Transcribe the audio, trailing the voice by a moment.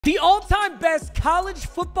The all-time best college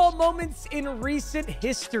football moments in recent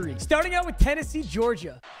history. Starting out with Tennessee,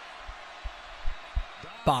 Georgia.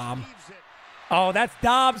 Bomb. Oh, that's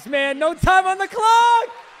Dobbs, man. No time on the clock.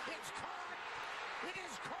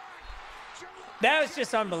 That was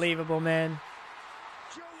just unbelievable, man.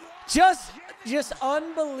 Just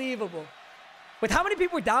unbelievable. With how many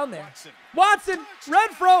people were down there? Watson,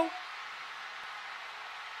 Renfro.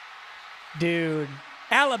 Dude.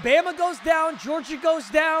 Alabama goes down. Georgia goes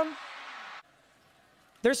down.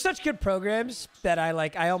 There's such good programs that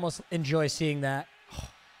I almost enjoy seeing that.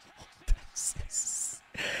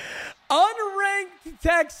 Unranked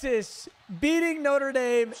Texas beating Notre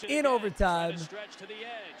Dame in overtime.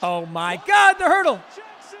 Oh my God, the hurdle.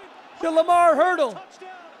 The Lamar hurdle.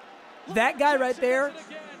 That guy right there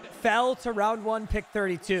fell to round 1, pick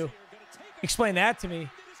 32. Explain that to me.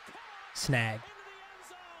 Snag.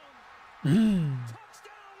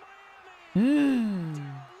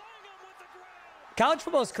 College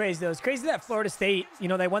football is crazy, though. It's crazy that Florida State, you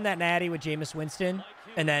know, they won that natty with Jameis Winston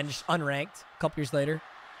and then just unranked a couple years later.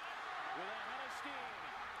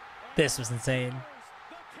 This was insane.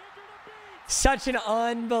 Such an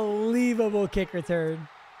unbelievable kick return.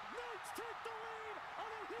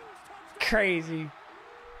 Crazy.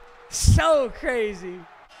 So crazy.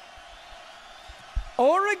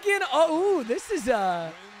 Oregon. Oh, ooh, this is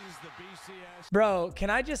Bro, can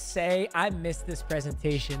I just say I missed this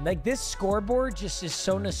presentation. Like, this scoreboard just is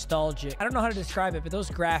so nostalgic. I don't know how to describe it, but those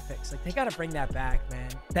graphics, like, they got to bring that back,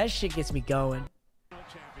 man. That shit gets me going.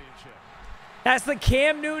 That's the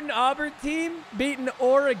Cam Newton Auburn team beating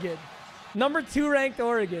Oregon. Number 2 ranked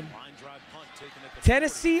Oregon.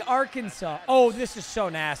 Tennessee, Arkansas. Oh, this is so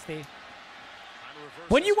nasty.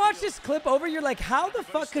 When you watch this clip over, you're like, how the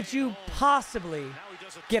fuck could you possibly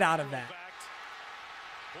get out of that?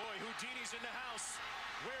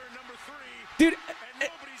 Dude,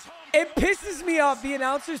 it pisses me off. The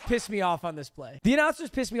announcers piss me off on this play. The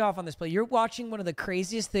announcers piss me off on this play. You're watching one of the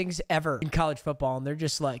craziest things ever in college football, and they're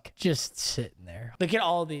just like, just sitting there. Look at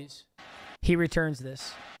all these. He returns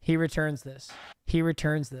this. He returns this. He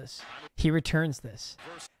returns this. He returns this.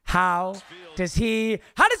 How does he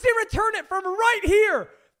return it from right here?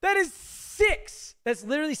 That is 6. That's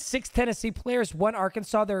literally 6 Tennessee players, 1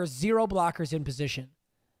 Arkansas. There are 0 blockers in position.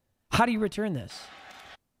 How do you return this?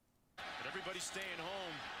 Everybody's staying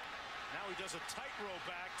home. Now he does a tightrope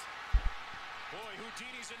act. Boy,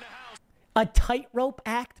 Houdini's in the house. A tightrope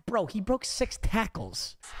act? Bro, he broke 6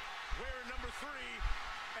 tackles. Number 3,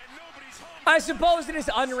 and nobody's home. I suppose it is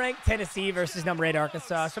unranked Tennessee versus number 8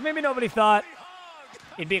 Arkansas, so maybe nobody thought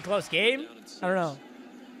it'd be a close game. I don't know.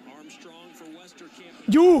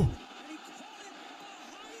 You.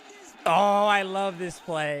 Oh, I love this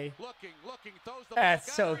play.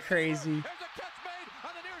 That's so crazy.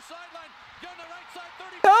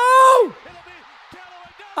 Oh!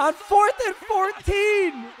 On 4th and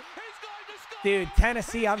 14. Dude,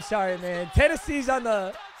 Tennessee, I'm sorry, man. Tennessee's on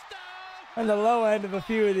the low end of a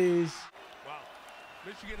few of these.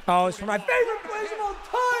 Oh, it's for my favorite plays of all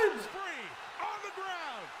time.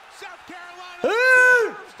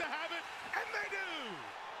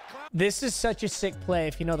 This is such a sick play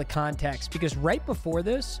if you know the context, because right before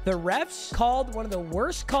this, the refs called one of the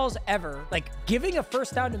worst calls ever, like giving a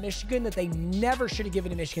first down to Michigan that they never should have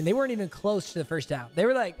given to Michigan. They weren't even close to the first down. They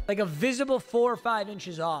were like a visible 4 or 5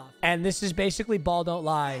 inches off. And this is basically ball don't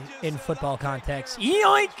lie in football context.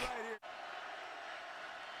 Yoink!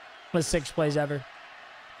 Was 6 plays ever.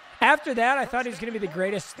 After that, I thought he was going to be the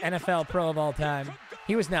greatest NFL pro of all time.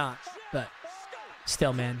 He was not, but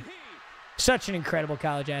still, man. Such an incredible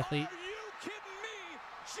college athlete.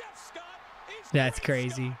 That's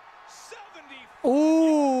crazy.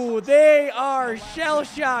 Ooh, they are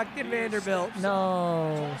shell-shocked in Vanderbilt.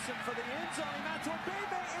 No.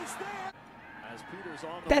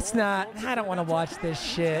 That's not. I don't want to watch this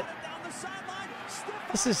shit.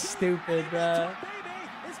 This is stupid, bro.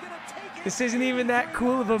 This isn't even that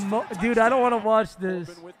cool of a dude, I don't want to watch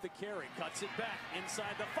this.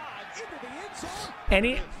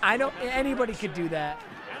 Anybody could do that.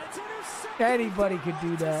 Anybody could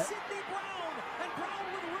do that.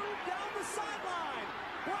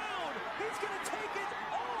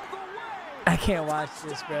 I can't watch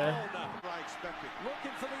this, bro.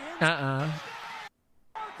 Yeah.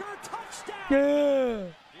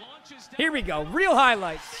 Here we go. Real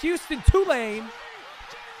highlights. Houston, Tulane.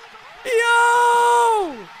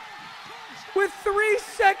 Yo! With 3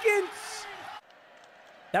 seconds.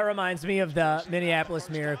 That reminds me of the Minneapolis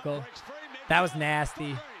Miracle. That was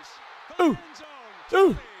nasty. Ooh.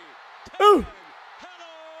 Ooh. Ooh.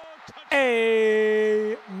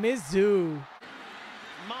 Hey, Mizzou.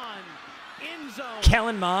 Mon in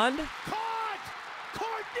Kellen Mond. Caught!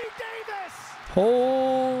 Courtney Davis!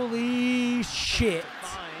 Holy shit.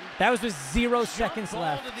 That was with 0 seconds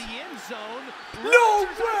left. To the end zone. No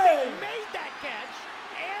Rodgers, way! made that catch,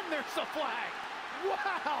 and there's a flag.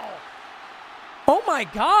 Wow! Oh my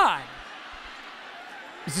God.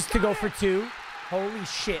 Is this to go for 2? Holy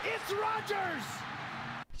shit. It's Rodgers!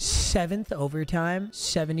 7th overtime,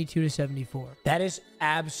 72-74. That is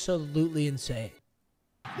absolutely insane.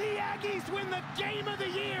 The Aggies win the game of the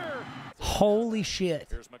year. Holy shit.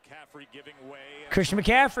 Here's McCaffrey giving way. Christian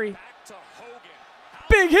McCaffrey. Back to Hogan.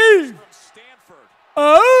 Big heave. From Stanford.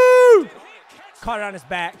 Oh! Caught it on his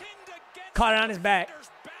back. Caught it on his back.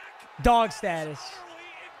 Dog status.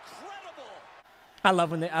 I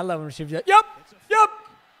love when receivers like, yup,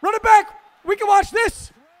 run it back. We can watch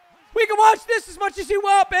this. We can watch this as much as you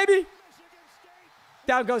want, baby.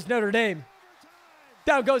 Down goes Notre Dame.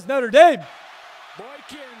 Down goes Notre Dame.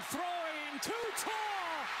 Boykin throwing too tall.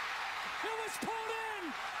 It was put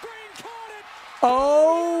in. Green caught it.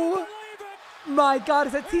 Oh my God,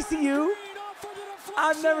 is that TCU?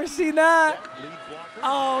 I've never seen that.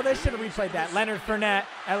 Oh, they should have replayed that. Leonard Fournette,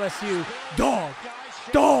 LSU. Dog.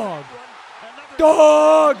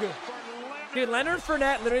 Dude, Leonard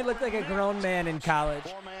Fournette literally looked like a grown man in college.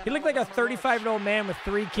 He looked like a 35-year-old man with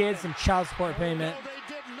 3 kids and child support payment.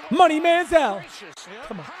 Money Manziel.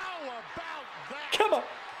 Come on.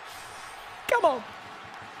 Come on.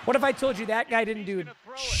 What if I told you that guy didn't do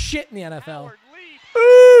shit in the NFL?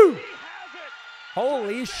 Ooh!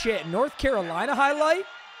 Holy shit. North Carolina highlight?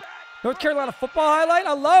 North Carolina football highlight?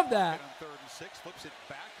 I love that.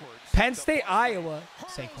 Penn State, Iowa.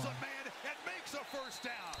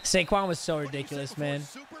 Saquon was so ridiculous, man.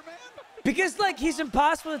 Because, like, he's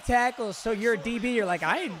impossible to tackle, so you're a DB. You're like,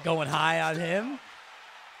 I ain't going high on him.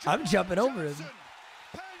 I'm jumping over him.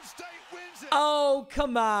 Oh,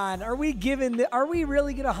 come on. Are we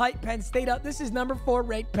really going to hype Penn State up? This is number 4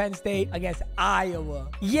 ranked Penn State against Iowa.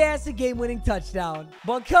 Yeah, it's a game-winning touchdown.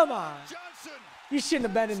 But come on. You shouldn't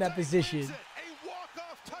have been in that position.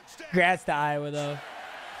 Congrats to Iowa, though.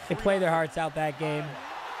 They played their hearts out that game.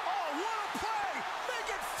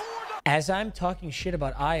 As I'm talking shit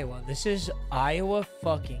about Iowa, this is Iowa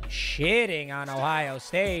fucking shitting on Ohio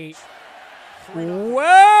State.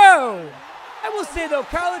 Whoa! I will say, though,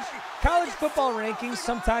 college football rankings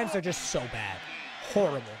sometimes are just so bad.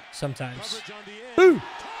 Horrible sometimes. Ooh!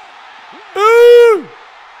 Ooh!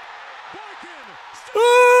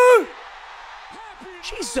 Ooh!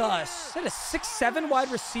 Jesus! Is that a 6'7"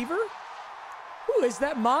 wide receiver? Who is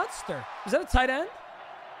that monster? Is that a tight end?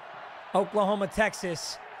 Oklahoma,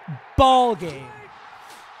 Texas. Ball game.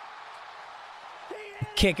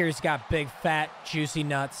 Kicker's got big, fat, juicy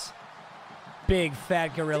nuts. Big,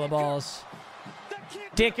 fat gorilla balls.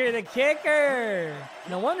 Dicker the kicker.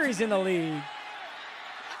 No wonder he's in the league.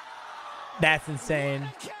 That's insane.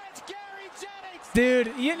 Dude,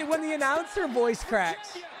 when the announcer voice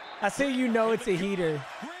cracks, I say you know it's a heater.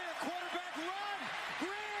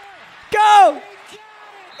 Go!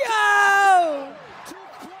 Go!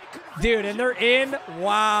 Dude, and they're in.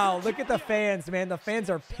 Wow, look at the fans, man. The fans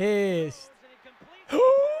are pissed.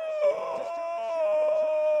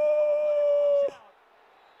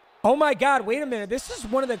 Oh my God, wait a minute. This is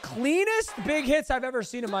one of the cleanest big hits I've ever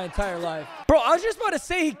seen in my entire life. Bro, I was just about to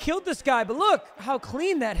say he killed this guy, but look how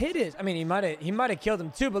clean that hit is. I mean, he might have killed him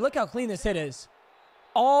too, but look how clean this hit is.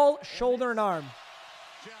 All shoulder and arm.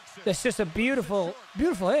 That's just a beautiful,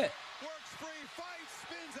 beautiful hit.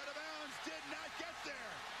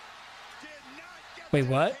 Wait,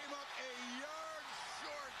 what?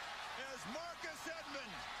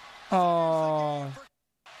 Oh.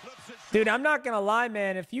 Dude, I'm not going to lie,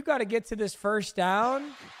 man. If you got to get to this first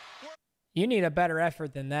down, you need a better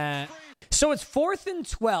effort than that. So it's 4th and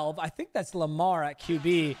 12. I think that's Lamar at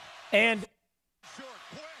QB. And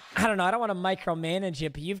I don't know. I don't want to micromanage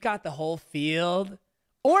it, but you've got the whole field.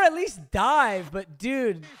 Or at least dive. But,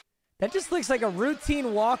 dude, that just looks like a routine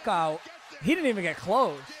walkout. He didn't even get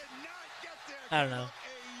close. I don't know.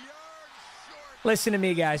 Listen to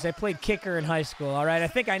me, guys. I played kicker in high school, all right? I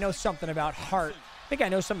think I know something about heart. I think I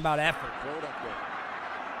know something about effort.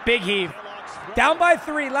 Big heave. Down by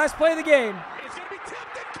 3. Last play of the game.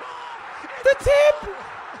 The tip!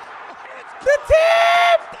 The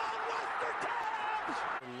tip!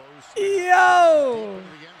 Yo!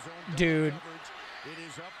 Dude.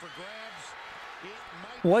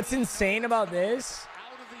 What's insane about this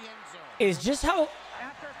is just how...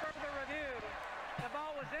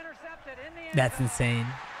 That's insane.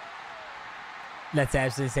 That's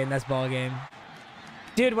absolutely insane. That's ball game.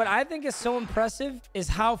 Dude, what I think is so impressive is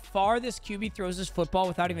how far this QB throws his football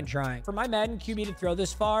without even trying. For my Madden QB to throw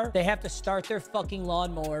this far, they have to start their fucking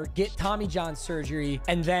lawnmower, get Tommy John surgery,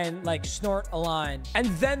 and then like snort a line. And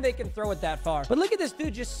then they can throw it that far. But look at this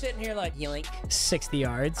dude just sitting here like, yoink, 60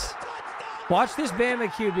 yards. Watch this Bama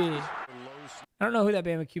QB. I don't know who that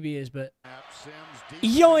Bama QB is, but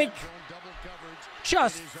yoink.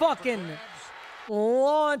 Just fucking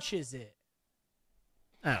launches it.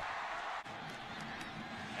 Oh.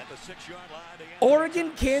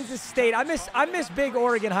 Oregon, Kansas State. I miss big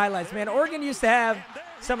Oregon highlights, man. Oregon used to have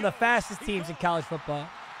some of the fastest teams in college football.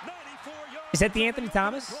 Is that the Anthony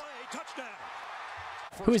Thomas?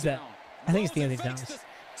 Who is that? I think it's the Anthony Thomas.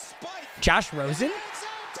 Josh Rosen?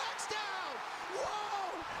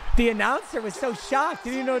 The announcer was so shocked.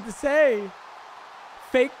 Didn't even know what to say.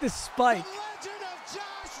 Fake the spike.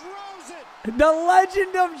 The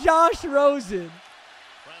legend of Josh Rosen.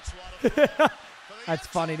 That's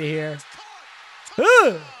funny to hear.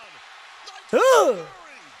 I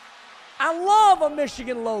love a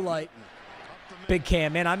Michigan lowlight. Big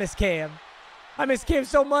Cam, man. I miss Cam. I miss Cam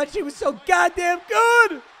so much. He was so goddamn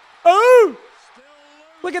good. Oh!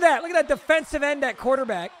 Look at that. Look at that defensive end at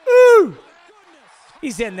quarterback. Ooh!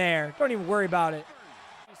 He's in there. Don't even worry about it.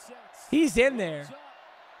 He's in there.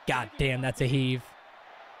 God damn, that's a heave.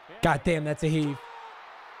 God damn, that's a heave.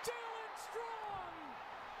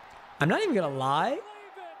 I'm not even going to lie.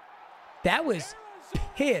 That was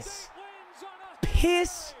piss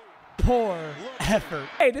poor effort.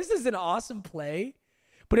 Hey, this is an awesome play.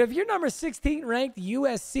 But if you're number 16 ranked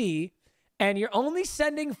USC and you're only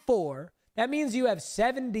sending 4, that means you have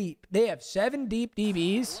 7 deep. They have 7 deep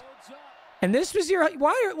DBs. And this was your,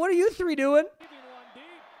 what are you 3 doing?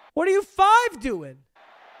 What are you 5 doing?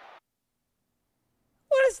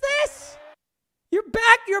 What is this? You're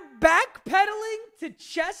backpedaling to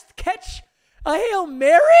chest catch a Hail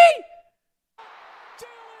Mary?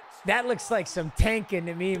 That looks like some tanking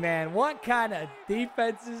to me, man. What kind of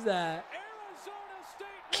defense is that?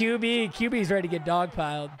 QB's ready to get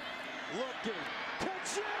dogpiled.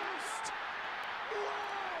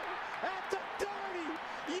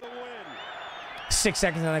 6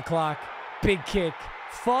 seconds on the clock. Big kick.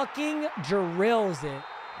 Fucking drills it.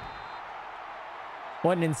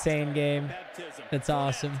 What an insane game. That's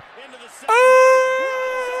awesome.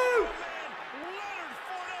 Oh!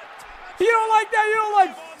 You don't like that? You don't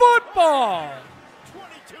like football.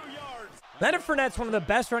 Leonard Fournette's one of the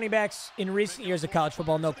best running backs in recent years of college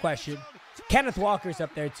football, no question. Kenneth Walker's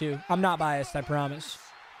up there too. I'm not biased, I promise.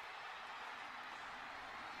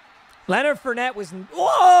 Leonard Fournette was...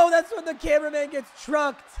 Whoa! That's when the cameraman gets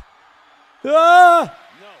trucked. Ah!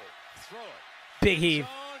 Big heave.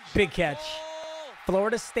 Big catch.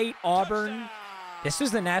 Florida State, Auburn. This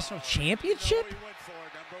was the national championship?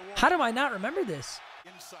 How do I not remember this?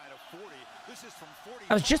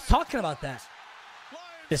 I was just talking about that.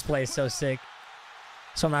 This play is so sick.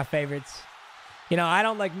 It's one of my favorites. You know, I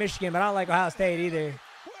don't like Michigan, but I don't like Ohio State either.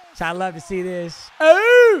 So I love to see this.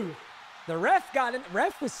 Oh! The ref got in.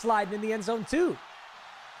 Ref was sliding in the end zone too.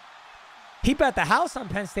 He bet the house on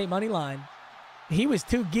Penn State money line. He was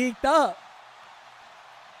too geeked up.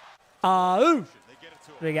 Ooh.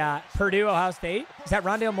 We got Purdue, Ohio State. Is that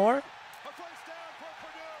Rondale Moore?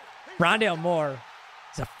 Rondale Moore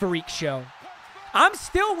is a freak show. I'm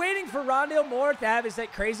still waiting for Rondale Moore to have his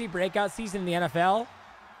like crazy breakout season in the NFL.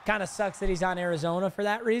 Kind of sucks that he's on Arizona for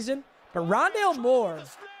that reason. But Rondale Moore.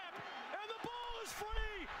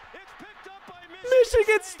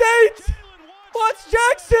 Michigan State. Watch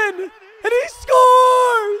Jackson. And he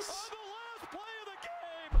scores.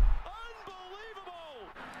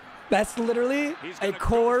 That's literally a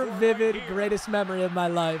core, vivid, greatest memory of my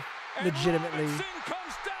life. Legitimately.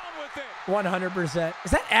 100%.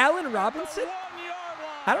 Is that Allen Robinson?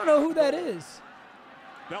 I don't know who that is.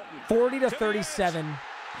 40-37.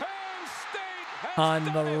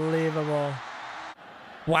 Unbelievable.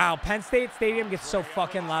 Wow, Penn State Stadium gets so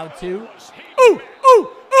fucking loud too. Ooh, ooh,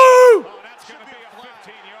 ooh!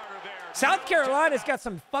 South Carolina's got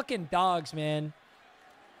some fucking dogs, man.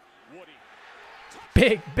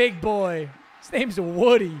 Big boy. His name's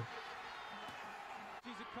Woody.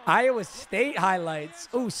 Iowa State highlights.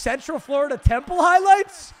 Ooh, Central Florida Temple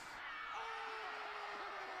highlights?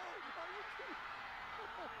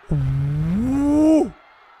 Ooh.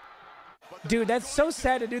 Dude, that's so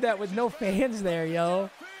sad to do that with no fans there, yo.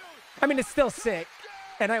 I mean, it's still sick.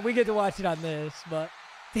 And we get to watch it on this, but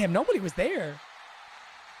damn, nobody was there.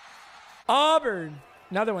 Auburn.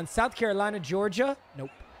 Another one. South Carolina, Georgia. Nope.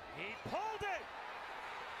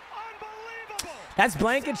 That's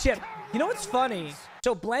Blankenship. You know what's funny?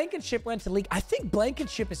 So Blankenship went to the league. I think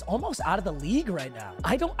Blankenship is almost out of the league right now.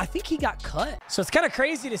 I think he got cut. So it's kind of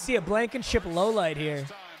crazy to see a Blankenship lowlight here.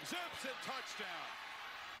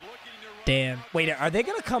 Damn. Wait, are they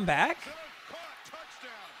going to come back?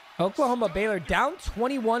 Oklahoma Baylor down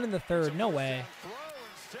 21 in the third. No way.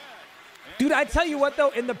 Dude, I tell you what, though,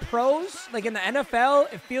 in the pros, like in the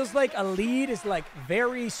NFL, it feels like a lead is like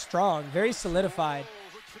very strong, very solidified.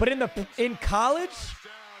 But in college,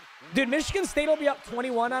 dude, Michigan State will be up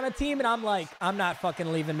 21 on a team, and I'm like, I'm not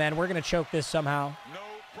fucking leaving, man. We're going to choke this somehow.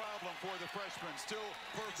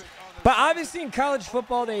 But obviously in college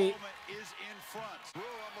football, they...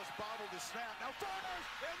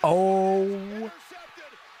 Oh,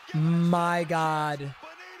 my God.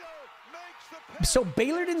 So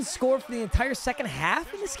Baylor didn't score for the entire second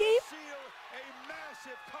half in this game?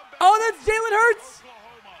 Oh, that's Jalen Hurts.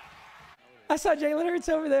 I saw Jalen Hurts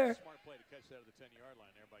over there.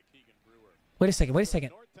 Wait a second.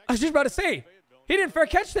 I was just about to say, he didn't fair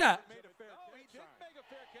catch that.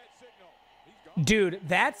 Dude,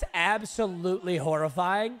 that's absolutely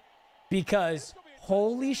horrifying because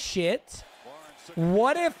holy shit.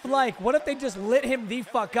 What if they just lit him the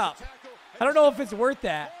fuck up? I don't know if it's worth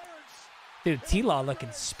that. Dude, T-Law looking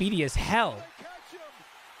speedy as hell.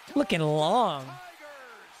 Looking long.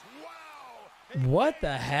 What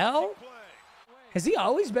the hell? Has he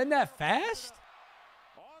always been that fast?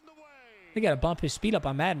 They gotta bump his speed up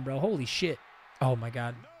on Madden, bro. Holy shit. Oh my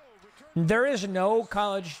God. There is no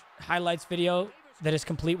college highlights video that is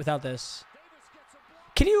complete without this.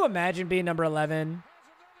 Can you imagine being number 11,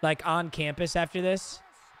 like on campus after this?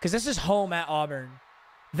 Because this is home at Auburn.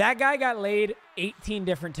 That guy got laid 18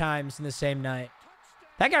 different times in the same night.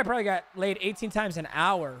 That guy probably got laid 18 times an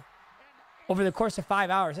hour over the course of 5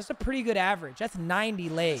 hours. That's a pretty good average. That's 90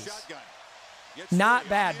 lays. Not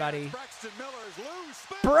bad, buddy.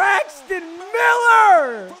 Braxton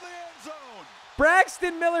Miller!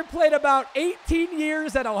 Braxton Miller played about 18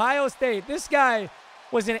 years at Ohio State. This guy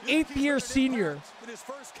was an 8th-year senior,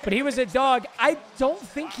 but he was a dog. I don't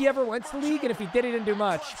think he ever went to the league, and if he did, he didn't do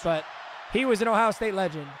much, but he was an Ohio State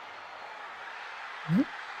legend.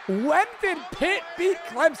 When did Pitt beat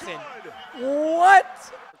Clemson?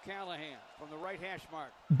 What? Callahan from the right hash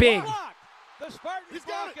mark. Big. The Spartans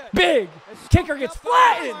block it. Big. Kicker gets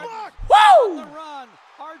flattened. Woo!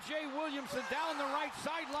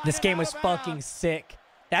 This game was fucking sick.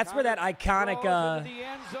 That's where that iconic,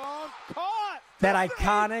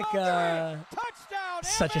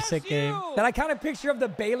 such a sick game. That iconic picture of the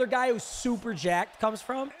Baylor guy who's super jacked comes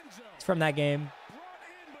from. It's from that game.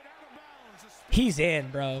 He's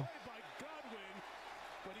in, bro.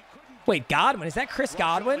 Wait, Godwin? Is that Chris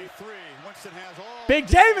Godwin? Big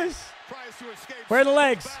Jameis. Where are the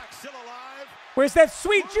legs? Where's that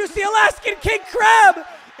sweet, juicy Alaskan king crab?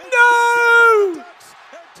 No!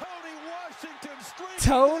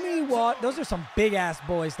 Tony Watt. Those are some big-ass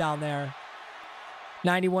boys down there.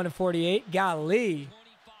 91-48. Golly.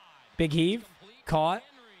 Big heave. Caught.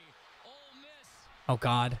 Oh,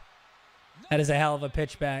 God. That is a hell of a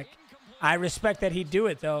pitch back. I respect that he'd do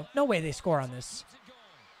it, though. No way they score on this.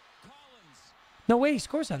 No way he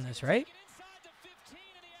scores on this, right?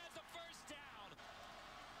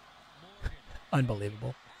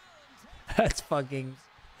 Unbelievable. That's fucking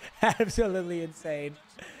absolutely insane.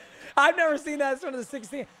 I've never seen that. It's one of the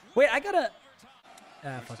 16. Wait, I gotta...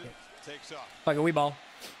 fuck it. Fuck it, we ball.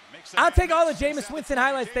 I'll take all the Jameis Winston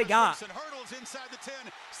highlights they got.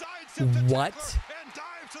 What?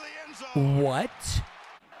 What?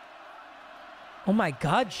 Oh my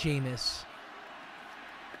God, Jameis.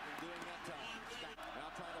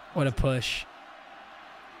 What a push.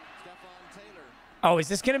 Oh, is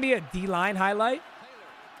this going to be a D-line highlight?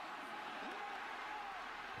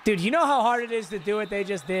 Dude, you know how hard it is to do what they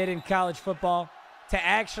just did in college football? To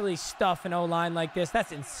actually stuff an O-line like this?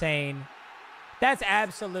 That's insane. That's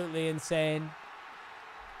absolutely insane.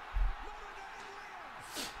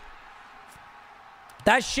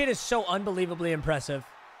 That shit is so unbelievably impressive.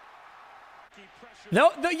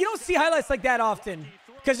 No, you don't see highlights like that often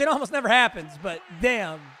because it almost never happens, but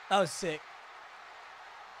damn, that was sick.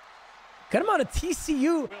 Good amount of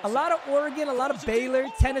TCU, a lot of Oregon, a lot of Baylor,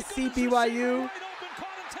 Tennessee, BYU.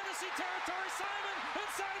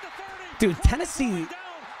 Dude, Tennessee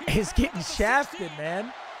is getting shafted,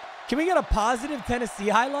 man. Can we get a positive Tennessee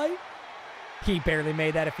highlight? He barely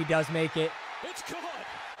made that if he does make it. It's good.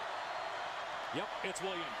 Yep, it's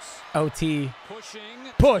Williams. OT. Pushing.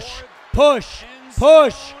 Push, push,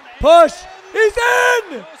 push, push. He's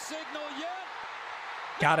in!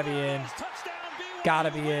 Gotta be in.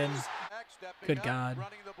 Gotta be in. Good God.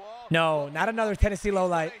 No, not another Tennessee low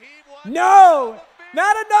light. No,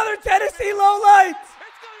 not another Tennessee low light.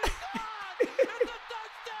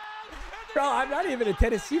 Bro, I'm not even a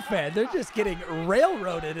Tennessee fan. They're just getting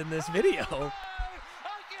railroaded in this video.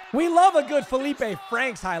 We love a good Felipe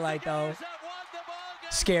Franks highlight, though.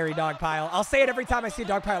 Scary dog pile. I'll say it every time I see a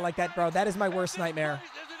dog pile like that, bro. That is my worst nightmare.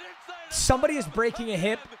 Somebody is breaking a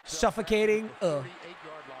hip, suffocating. Ugh.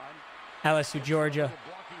 LSU, Georgia.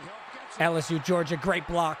 LSU, Georgia. Great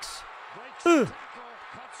blocks. Ugh.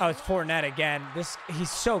 Oh, it's Fournette again.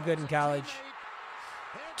 He's so good in college.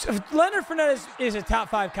 Leonard Fournette is a top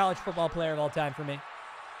 5 college football player of all time for me.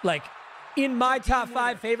 Like, in my top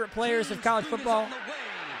 5 favorite players of college football,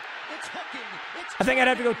 I think I'd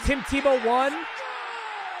have to go Tim Tebow 1,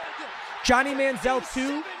 Johnny Manziel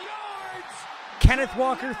 2, Kenneth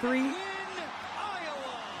Walker 3.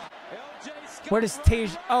 Where does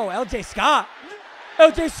Tage? Oh, LJ Scott.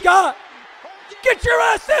 LJ Scott. Get your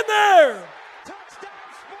ass in there.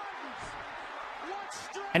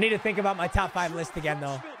 I need to think about my top 5 list again,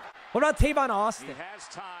 though. What about Tavon Austin? He has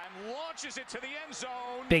time, launches it to the end zone.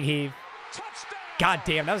 Big heave. Touchdown. God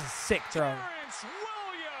damn, that was a sick throw.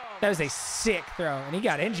 That was a sick throw, and he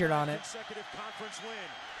got injured on it.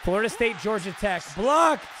 Florida State, Georgia Tech.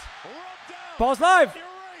 Blocked. Ball's live.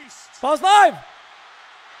 Ball's live.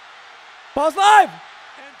 Ball's live.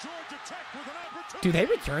 Do they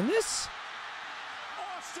return this?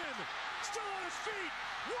 Austin still on his feet.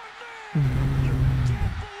 One man.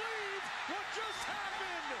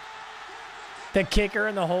 The kicker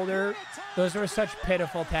and the holder, those were such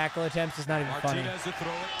pitiful tackle attempts. It's not even funny. Martinez to throw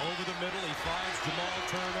it over the middle. He finds Jamal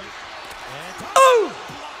Turner. Oh!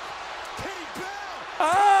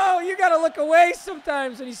 Oh, you got to look away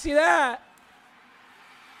sometimes when you see that.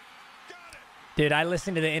 Dude, I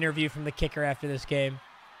listened to the interview from the kicker after this game.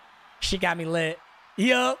 She got me lit.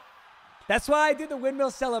 Yup. That's why I did the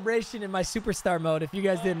windmill celebration in my superstar mode, if you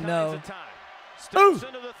guys didn't know. Ooh!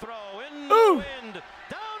 Ooh!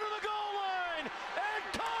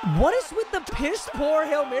 What is with the piss poor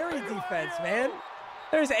Hail Mary defense, man?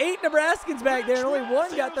 There's 8 Nebraskans back there, and only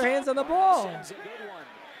 1 got their hands on the ball.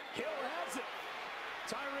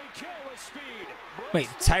 Wait,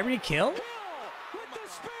 Tyreek Hill?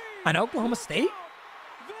 On Oklahoma State?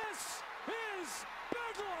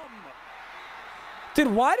 Dude,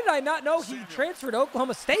 why did I not know he transferred to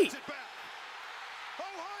Oklahoma State?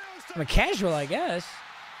 I'm a casual, I guess.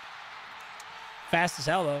 Fast as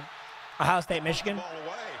hell, though. Ohio State, Michigan.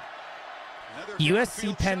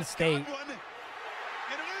 USC, Penn State.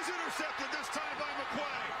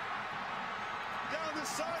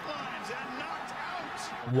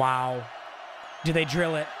 Wow. Do they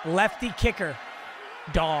drill it? Lefty kicker.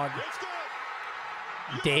 Dog.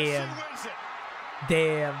 Damn.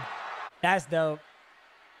 Damn. That's dope.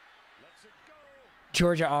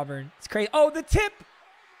 Georgia, Auburn. It's crazy. Oh, the tip.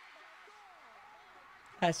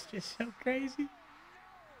 That's just so crazy.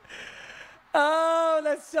 Oh,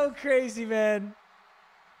 that's so crazy, man.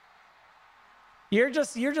 You're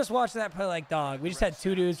just watching that play like dog. We just had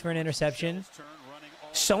 2 dudes for an interception.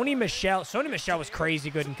 Sony Michel was crazy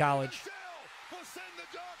good in college.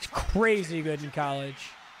 Crazy good in college.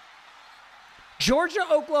 Georgia,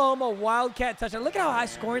 Oklahoma, Wildcat touchdown. Look at how high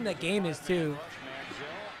scoring that game is, too.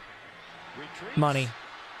 Money.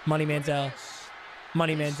 Money Manziel.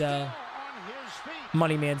 Money Manziel.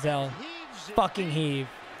 Money Manziel. Fucking heave.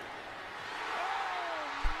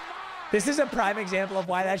 This is a prime example of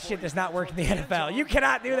why that shit does not work in the NFL. You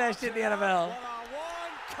cannot do that shit in the NFL.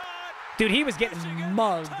 Dude, he was getting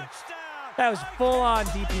mugged. That was full-on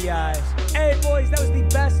DPI. Hey, boys, that was the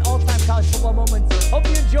best all-time college football moments. Hope